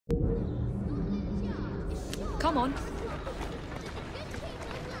Come on.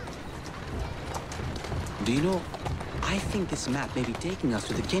 Do you know, I think this map may be taking us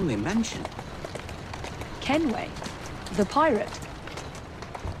to the Kenway mansion. Kenway? The pirate?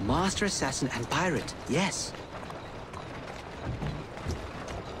 Master assassin and pirate, yes.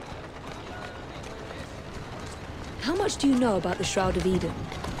 How much do you know about the Shroud of Eden?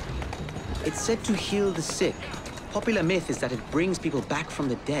 It's said to heal the sick. Popular myth is that it brings people back from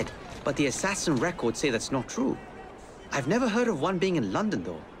the dead, but the assassin records say that's not true. I've never heard of one being in London,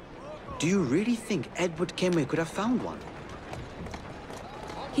 though. Do you really think Edward Kenway could have found one?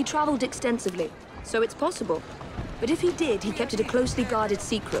 He traveled extensively, so it's possible. But if he did, he kept it a closely guarded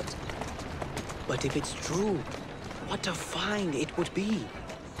secret. But if it's true, what a find it would be.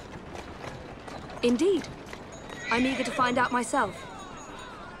 Indeed. I'm eager to find out myself.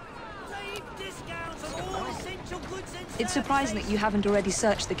 It's surprising that you haven't already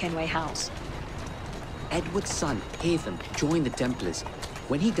searched the Kenway house. Edward's son, Haytham, joined the Templars.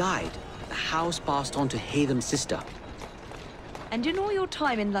 When he died, the house passed on to Haytham's sister. And in all your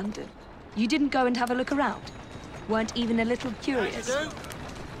time in London, you didn't go and have a look around? Weren't even a little curious?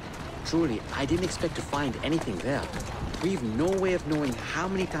 Truly, I didn't expect to find anything there. We've no way of knowing how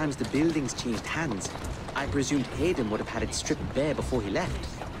many times the building's changed hands. I presumed Haytham would have had it stripped bare before he left.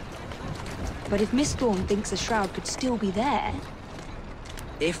 But if Miss Thorne thinks the shroud could still be there...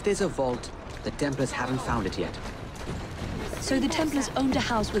 If there's a vault, the Templars haven't found it yet. So the Templars owned a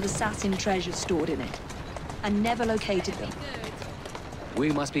house with assassin treasures stored in it, and never located them.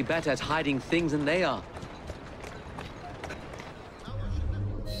 We must be better at hiding things than they are.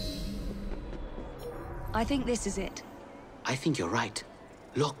 I think this is it. I think you're right.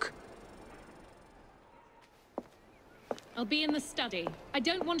 Look. I'll be in the study. I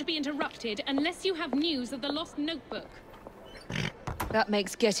don't want to be interrupted unless you have news of the lost notebook. That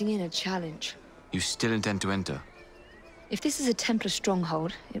makes getting in a challenge. You still intend to enter? If this is a Templar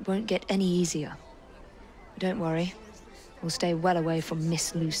stronghold, it won't get any easier. But don't worry. We'll stay well away from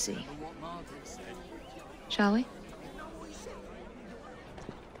Miss Lucy. Shall we?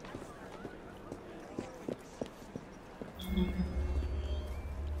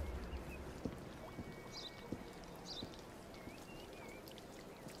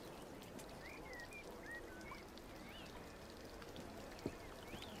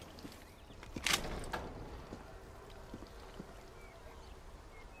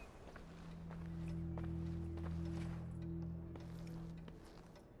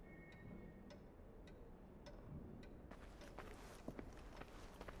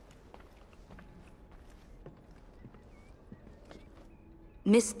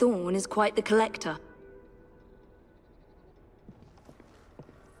 Miss Thorne is quite the collector.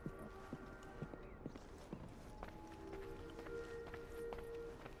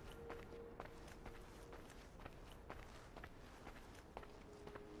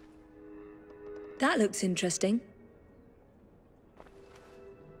 That looks interesting.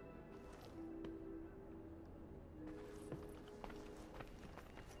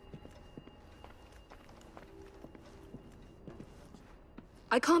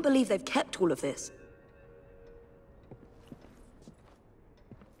 I can't believe they've kept all of this.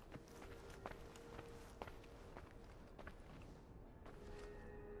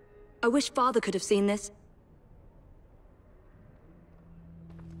 I wish Father could have seen this.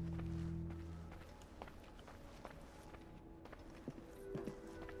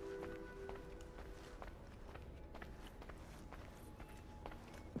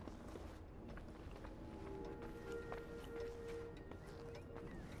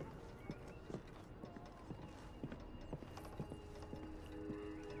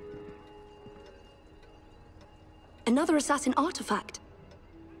 Another assassin artifact.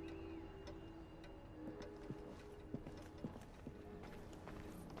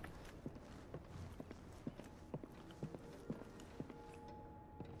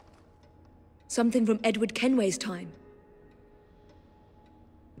 Something from Edward Kenway's time.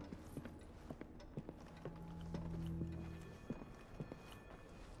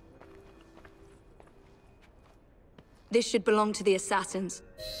 This should belong to the assassins.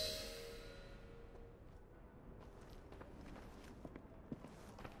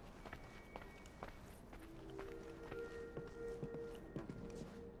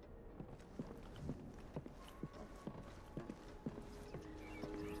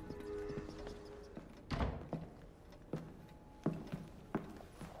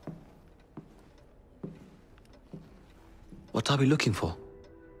 What are we looking for?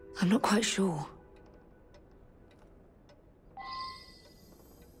 I'm not quite sure.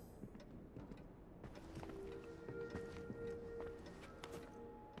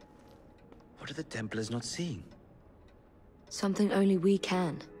 What are the Templars not seeing? Something only we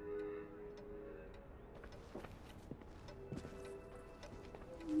can.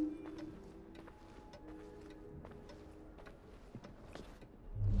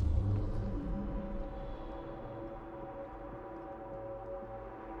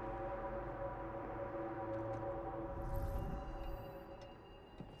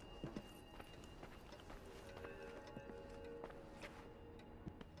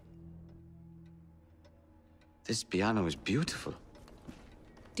 This piano is beautiful.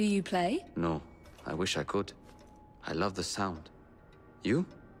 Do you play? No, I wish I could. I love the sound. You?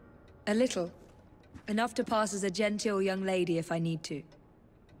 A little. Enough to pass as a genteel young lady if I need to.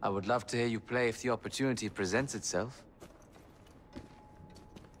 I would love to hear you play if the opportunity presents itself.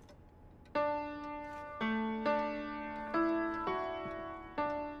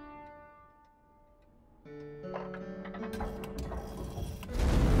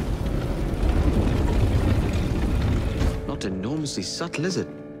 Not enormously subtle, is it?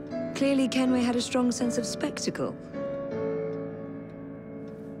 Clearly Kenway had a strong sense of spectacle.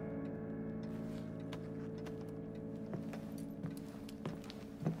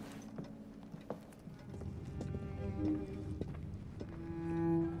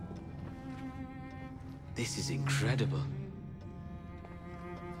 This is incredible.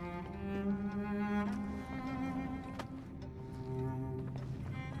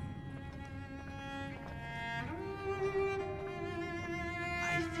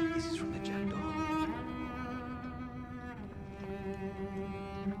 I think this is from the jackdaw.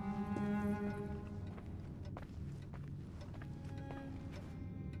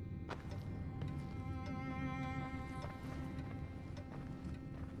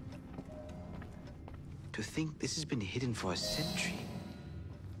 To think this has been hidden for a century.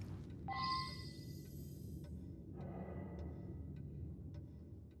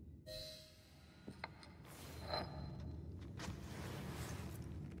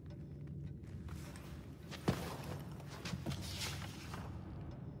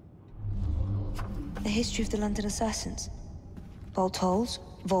 The history of the London assassins. Bolt holes,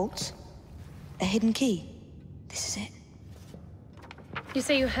 vaults, a hidden key. This is it. You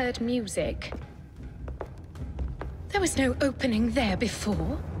say you heard music? There was no opening there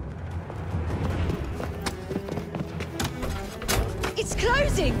before. It's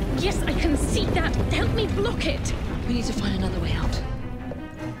closing! Yes, I can see that. Help me block it. We need to find another way out.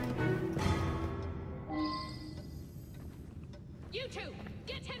 You two,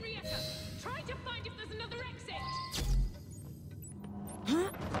 get Henrietta. Try to find if there's another exit.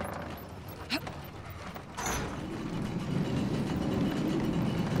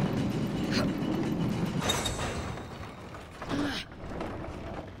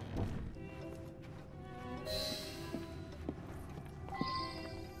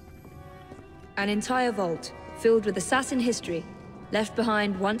 An entire vault, filled with assassin history, left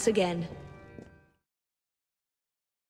behind once again